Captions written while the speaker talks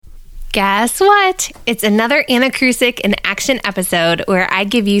Guess what? It's another Anna Krusik in Action episode where I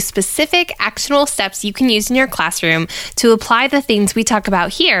give you specific actionable steps you can use in your classroom to apply the things we talk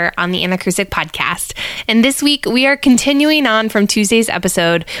about here on the Anna Krusik podcast. And this week, we are continuing on from Tuesday's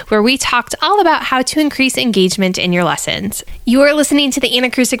episode where we talked all about how to increase engagement in your lessons. You are listening to the Anna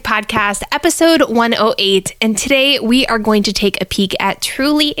Krusik podcast, episode 108, and today we are going to take a peek at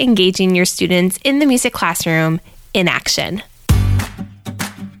truly engaging your students in the music classroom in action.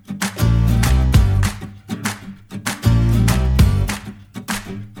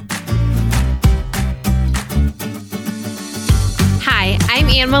 Hi, I'm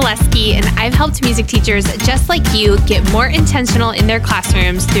Ann Molesky, and I've helped music teachers just like you get more intentional in their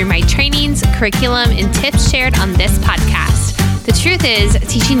classrooms through my trainings, curriculum, and tips shared on this podcast. The truth is,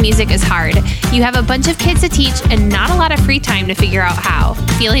 teaching music is hard. You have a bunch of kids to teach and not a lot of free time to figure out how.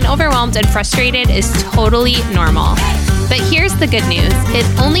 Feeling overwhelmed and frustrated is totally normal. But here's the good news. It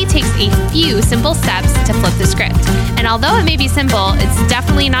only takes a few simple steps to flip the script. And although it may be simple, it's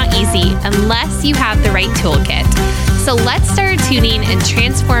definitely not easy unless you have the right toolkit. So let's start tuning and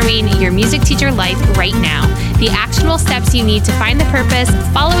transforming your music teacher life right now. The actionable steps you need to find the purpose,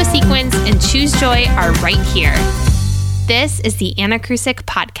 follow a sequence, and choose joy are right here. This is the Anna Krusik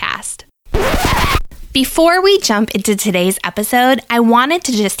podcast. Before we jump into today's episode, I wanted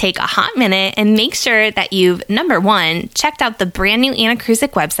to just take a hot minute and make sure that you've, number one, checked out the brand new Anna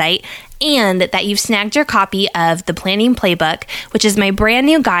Krusik website and that you've snagged your copy of the Planning Playbook, which is my brand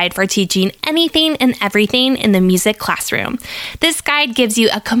new guide for teaching anything and everything in the music classroom. This guide gives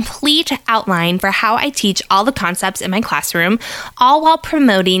you a complete outline for how I teach all the concepts in my classroom, all while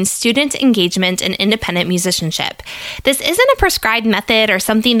promoting student engagement and independent musicianship. This isn't a prescribed method or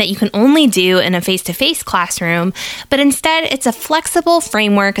something that you can only do in a face-to-face classroom, but instead it's a flexible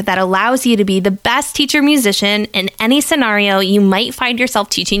framework that allows you to be the best teacher musician in any scenario you might find yourself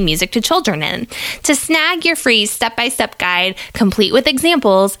teaching music to children in. To snag your free step-by-step guide, complete with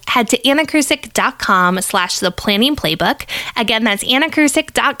examples, head to annakrusik.com/theplanning-playbook. Again, that's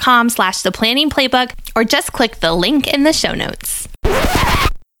annakrusik.com/theplanning-playbook, or just click the link in the show notes.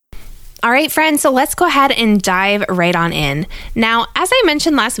 All right, friends, so let's go ahead and dive right on in. Now, as I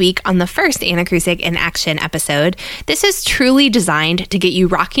mentioned last week on the first Anna Krusik in Action episode, this is truly designed to get you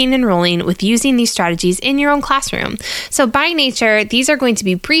rocking and rolling with using these strategies in your own classroom. So by nature, these are going to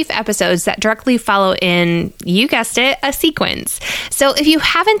be brief episodes that directly follow in, you guessed it, a sequence. So if you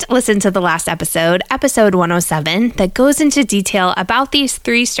haven't listened to the last episode, episode 107, that goes into detail about these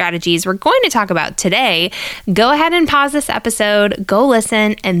three strategies we're going to talk about today, go ahead and pause this episode, go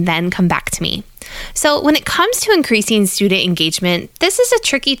listen, and then come back to me. So when it comes to increasing student engagement, this is a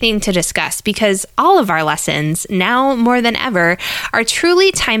tricky thing to discuss because all of our lessons, now more than ever, are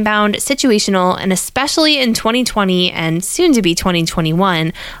truly time-bound, situational, and especially in 2020 and soon to be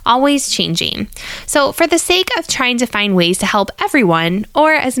 2021, always changing. So for the sake of trying to find ways to help everyone,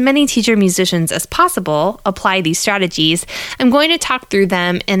 or as many teacher musicians as possible, apply these strategies, I'm going to talk through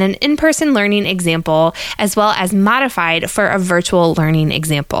them in an in-person learning example as well as modified for a virtual learning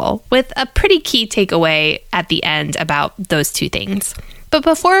example, with a pretty key takeaway at the end about those two things. But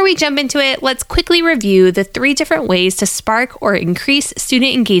before we jump into it, let's quickly review the three different ways to spark or increase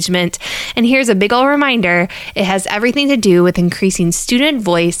student engagement. And here's a big ol' reminder, it has everything to do with increasing student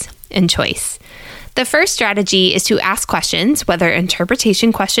voice and choice. The first strategy is to ask questions, whether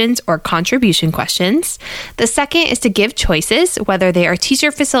interpretation questions or contribution questions. The second is to give choices, whether they are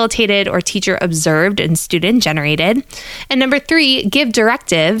teacher-facilitated or teacher-observed and student-generated. And number three, give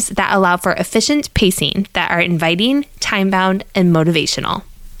directives that allow for efficient pacing that are inviting, time-bound, and motivational.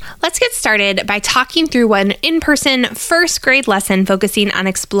 Let's get started by talking through what an in-person first grade lesson focusing on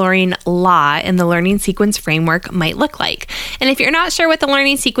exploring law in the learning sequence framework might look like. And if you're not sure what the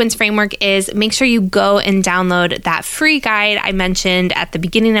learning sequence framework is, make sure you go and download that free guide I mentioned at the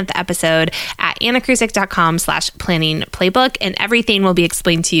beginning of the episode at annakrusik.com/planning-playbook, and everything will be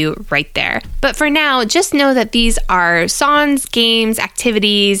explained to you right there. But for now, just know that these are songs, games,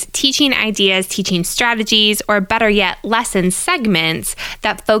 activities, teaching ideas, teaching strategies, or better yet, lesson segments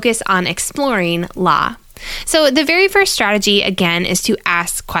that focus on exploring law. So the very first strategy, again, is to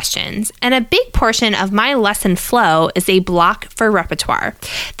ask questions. And a big portion of my lesson flow is a block for repertoire.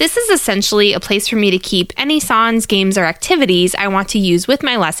 This is essentially a place for me to keep any songs, games, or activities I want to use with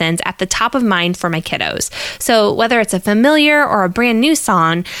my lessons at the top of mind for my kiddos. So whether it's a familiar or a brand new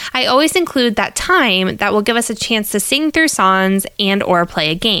song, I always include that time that will give us a chance to sing through songs and or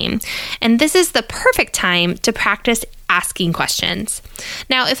play a game. And this is the perfect time to practice asking questions.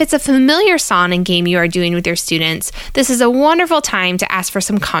 Now, if it's a familiar song and game you are doing sharing with your students, this is a wonderful time to ask for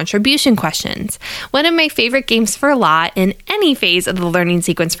some contribution questions. One of my favorite games for law in any phase of the learning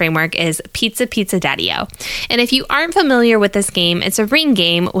sequence framework is Pizza Pizza Daddy-O. And if you aren't familiar with this game, it's a ring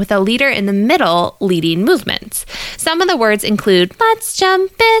game with a leader in the middle leading movements. Some of the words include let's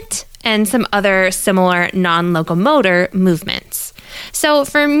jump it and some other similar non-locomotor movements. So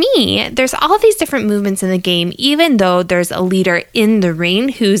for me, there's all these different movements in the game, even though there's a leader in the ring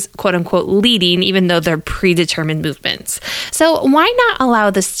who's quote unquote leading, even though they're predetermined movements. So why not allow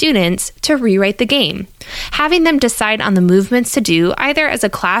the students to rewrite the game? Having them decide on the movements to do, either as a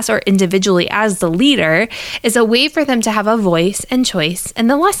class or individually as the leader, is a way for them to have a voice and choice in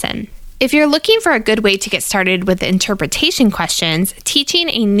the lesson. If you're looking for a good way to get started with interpretation questions, teaching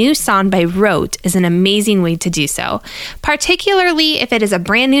a new song by rote is an amazing way to do so. Particularly if it is a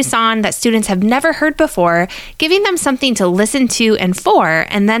brand new song that students have never heard before, giving them something to listen to and for,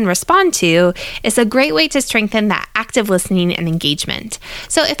 and then respond to, is a great way to strengthen that active listening and engagement.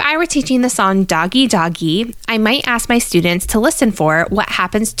 So if I were teaching the song Doggy Doggy, I might ask my students to listen for what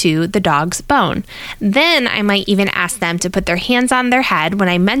happens to the dog's bone. Then I might even ask them to put their hands on their head when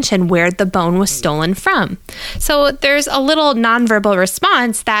I mention where the bone was stolen from. So there's a little nonverbal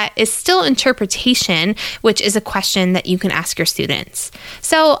response that is still interpretation, which is a question that you can ask your students.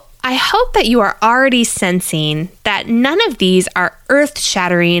 So I hope that you are already sensing that none of these are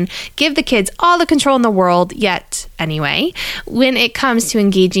earth-shattering, give the kids all the control in the world, yet anyway, when it comes to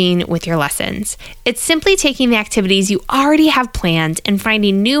engaging with your lessons. It's simply taking the activities you already have planned and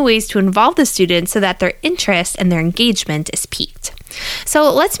finding new ways to involve the students so that their interest and their engagement is piqued. So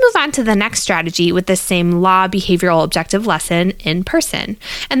let's move on to the next strategy with the same law behavioral objective lesson in person.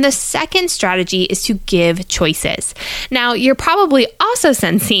 And the second strategy is to give choices. Now, you're probably also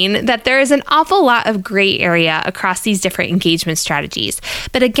sensing that there is an awful lot of gray area across these different engagement strategies.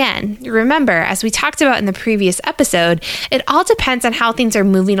 But again, remember, as we talked about in the previous episode, it all depends on how things are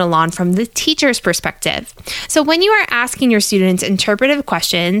moving along from the teacher's perspective. So when you are asking your students interpretive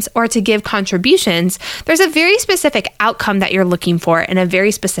questions or to give contributions, there's a very specific outcome that you're looking for in a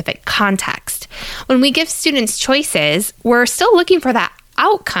very specific context. When we give students choices, we're still looking for that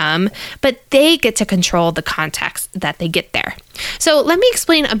outcome, but they get to control the context that they get there. So let me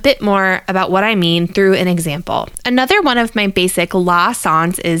explain a bit more about what I mean through an example. Another one of my basic law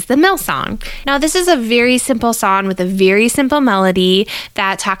songs is the mill song. Now, this is a very simple song with a very simple melody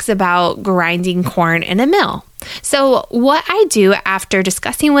that talks about grinding corn in a mill. So what I do after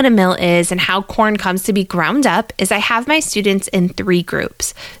discussing what a mill is and how corn comes to be ground up is I have my students in 3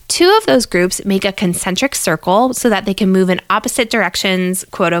 groups. 2 of those groups make a concentric circle so that they can move in opposite directions,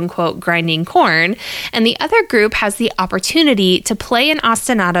 quote unquote, grinding corn. And the other group has the opportunity to play an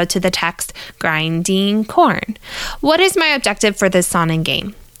ostinato to the text, grinding corn. What is my objective for this song and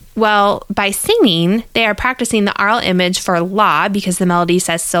game? Well, by singing, they are practicing the aural image for la because the melody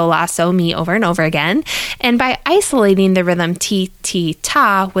says so, la, so, mi over and over again. And by isolating the rhythm ti, ti,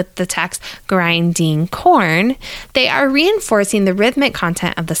 ta with the text grinding corn, they are reinforcing the rhythmic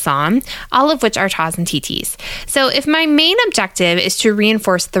content of the song, all of which are tas and titis. So if my main objective is to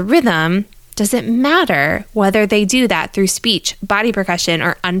reinforce the rhythm, does it matter whether they do that through speech, body percussion,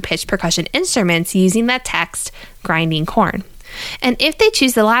 or unpitched percussion instruments using that text grinding corn? And if they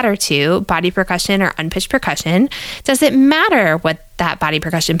choose the latter 2, body percussion or unpitched percussion, does it matter what that body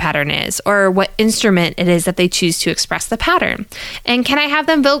percussion pattern is or what instrument it is that they choose to express the pattern? And can I have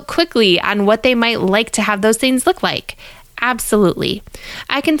them vote quickly on what they might like to have those things look like? Absolutely.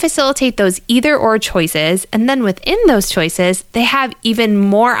 I can facilitate those either or choices, and then within those choices, they have even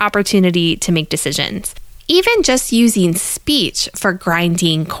more opportunity to make decisions. Even just using speech for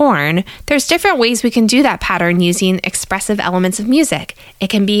grinding corn, there's different ways we can do that pattern using expressive elements of music. It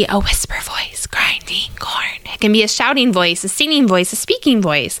can be a whisper voice, grinding corn. It can be a shouting voice, a singing voice, a speaking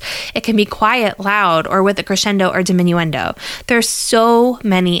voice. It can be quiet, loud, or with a crescendo or diminuendo. There's so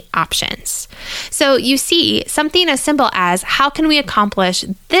many options. So you see, something as simple as how can we accomplish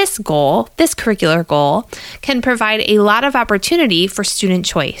this goal, this curricular goal, can provide a lot of opportunity for student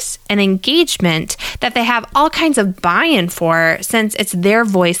choice and engagement that they have all kinds of buy-in for, since it's their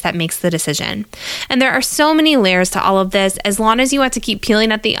voice that makes the decision. And there are so many layers to all of this. As long as you want to keep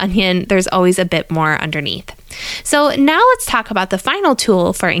peeling at the onion, there's always a bit more underneath. So now let's talk about the final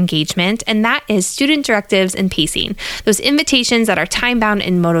tool for engagement, and that is student directives and pacing, those invitations that are time-bound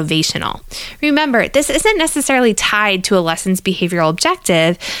and motivational. Remember, this isn't necessarily tied to a lesson's behavioral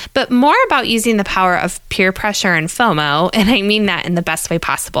objective, but more about using the power of peer pressure and FOMO, and I mean that in the best way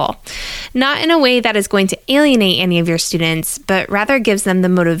possible. Not in a way that is going to alienate any of your students, but rather gives them the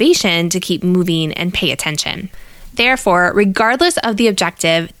motivation to keep moving and pay attention. Therefore, regardless of the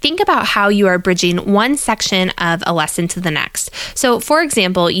objective, think about how you are bridging one section of a lesson to the next. So, for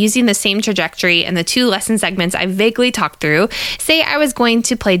example, using the same trajectory and the two lesson segments I vaguely talked through, say I was going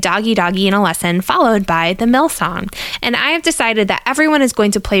to play Doggy Doggy in a lesson followed by the mill song, and I have decided that everyone is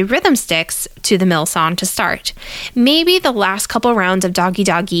going to play rhythm sticks to the mill song to start. Maybe the last couple rounds of Doggy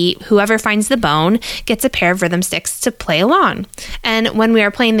Doggy, whoever finds the bone gets a pair of rhythm sticks to play along. And when we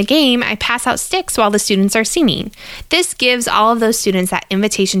are playing the game, I pass out sticks while the students are singing. This gives all of those students that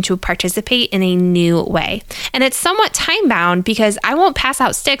invitation to participate in a new way. And it's somewhat time-bound because I won't pass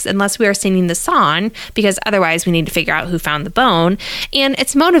out sticks unless we are singing the song, because otherwise we need to figure out who found the bone. And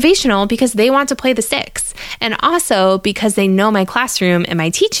it's motivational because they want to play the sticks. And also because they know my classroom and my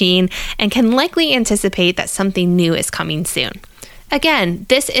teaching and can likely anticipate that something new is coming soon. Again,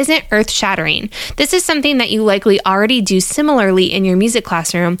 this isn't earth-shattering. This is something that you likely already do similarly in your music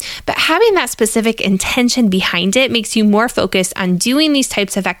classroom, but having that specific intention behind it makes you more focused on doing these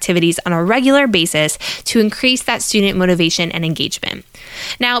types of activities on a regular basis to increase that student motivation and engagement.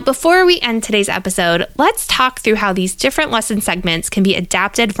 Now, before we end today's episode, let's talk through how these different lesson segments can be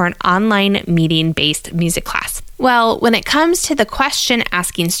adapted for an online meeting-based music class. Well, when it comes to the question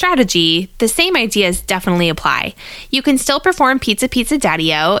asking strategy, the same ideas definitely apply. You can still perform Pizza Pizza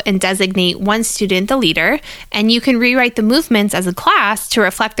Daddy-O and designate one student the leader, and you can rewrite the movements as a class to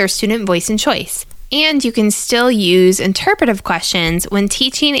reflect their student voice and choice. And you can still use interpretive questions when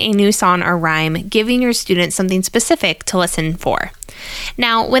teaching a new song or rhyme, giving your students something specific to listen for.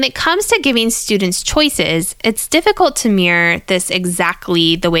 Now, when it comes to giving students choices, it's difficult to mirror this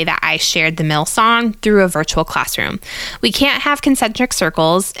exactly the way that I shared the mill song through a virtual classroom. We can't have concentric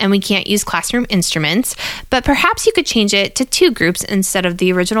circles and we can't use classroom instruments, but perhaps you could change it to 2 groups instead of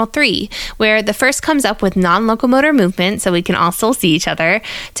the original 3, where the first comes up with non-locomotor movement so we can all still see each other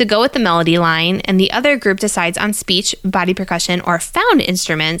to go with the melody line, and the other group decides on speech, body percussion, or found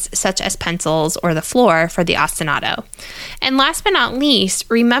instruments such as pencils or the floor for the ostinato. And last but not least,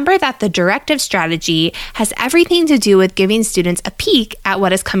 remember that the directive strategy has everything to do with giving students a peek at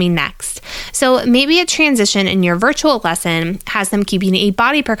what is coming next. So maybe a transition in your virtual lesson has them keeping a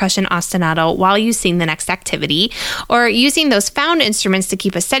body percussion ostinato while you sing the next activity, or using those found instruments to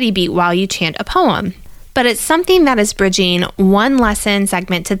keep a steady beat while you chant a poem. But it's something that is bridging one lesson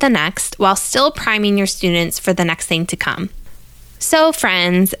segment to the next while still priming your students for the next thing to come. So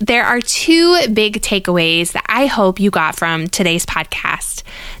friends, there are 2 big takeaways that I hope you got from today's podcast.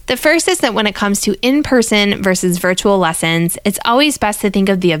 The first is that when it comes to in-person versus virtual lessons, it's always best to think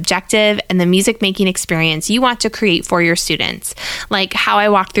of the objective and the music making experience you want to create for your students, like how I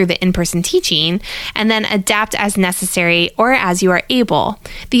walked through the in-person teaching, and then adapt as necessary or as you are able.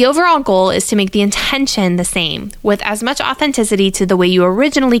 The overall goal is to make the intention the same, with as much authenticity to the way you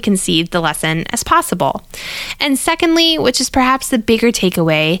originally conceived the lesson as possible. And secondly, which is perhaps the bigger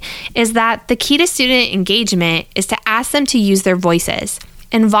takeaway, is that the key to student engagement is to ask them to use their voices.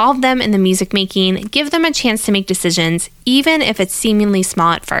 Involve them in the music making, give them a chance to make decisions, even if it's seemingly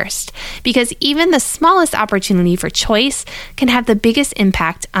small at first, because even the smallest opportunity for choice can have the biggest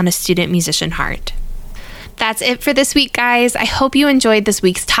impact on a student musician heart. That's it for this week, guys. I hope you enjoyed this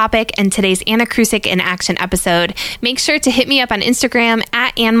week's topic and today's Anna Krusik in Action episode. Make sure to hit me up on Instagram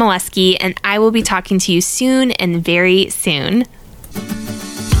at Ann Molesky, and I will be talking to you soon and very soon.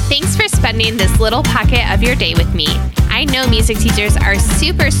 Thanks for spending this little pocket of your day with me. I know music teachers are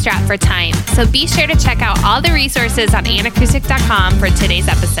super strapped for time, so be sure to check out all the resources on annakrusik.com for today's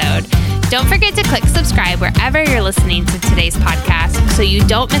episode. Don't forget to click subscribe wherever you're listening to today's podcast so you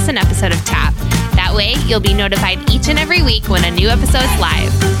don't miss an episode of TAP. That way, you'll be notified each and every week when a new episode's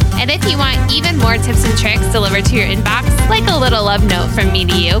live. And if you want even more tips and tricks delivered to your inbox, like a little love note from me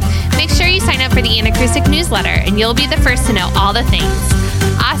to you, make sure you sign up for the Anna Krusik newsletter and you'll be the first to know all the things.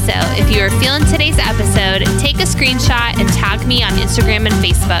 Also, if you are feeling today's episode, take a screenshot and tag me on Instagram and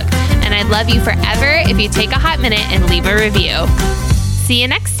Facebook. And I'd love you forever if you take a hot minute and leave a review. See you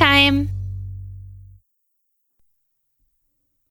next time.